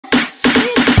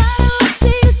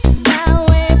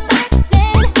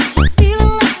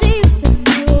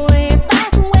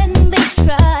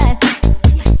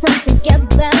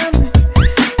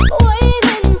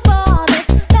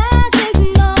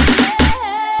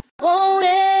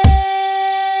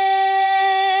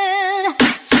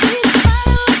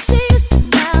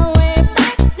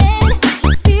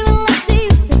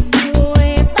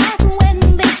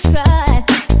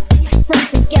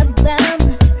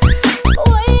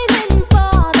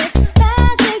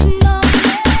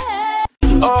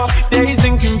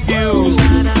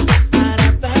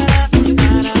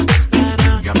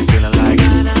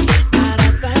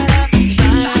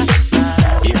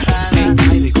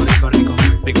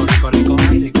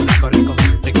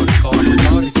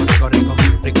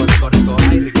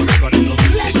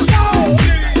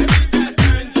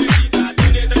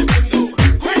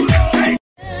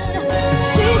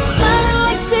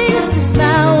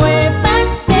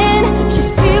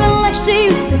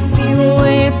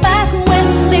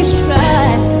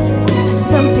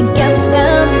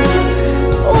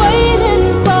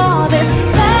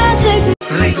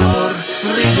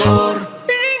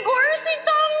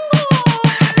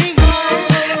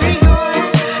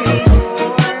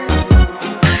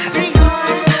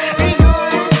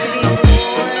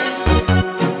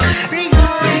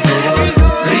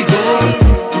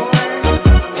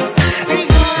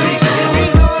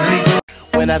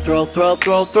When I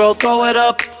throw it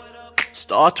up,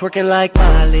 start twerking like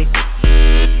Miley.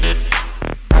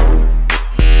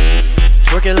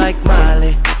 Twerking like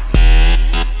Miley.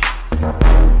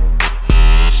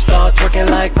 Start twerking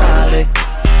like Miley.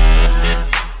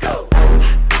 Go.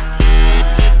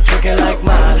 Twerking like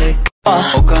Miley.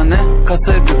 お金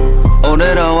稼ぐ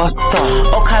俺らはスタ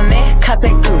ーお金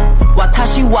稼ぐ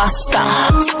私はスタ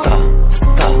ースタース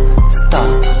タースタ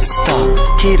ースタ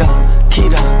ーキラキ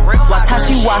ラ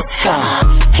私はスタ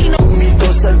ー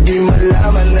Umito sa di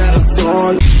malaman na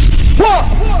rason. 1,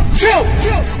 2,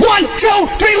 1, 2,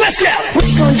 3, let's go! What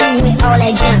you gon' do with all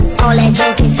that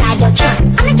junk inside your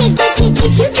trunk? I'ma get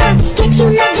you drunk, get you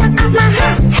love drunk off my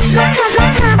hump.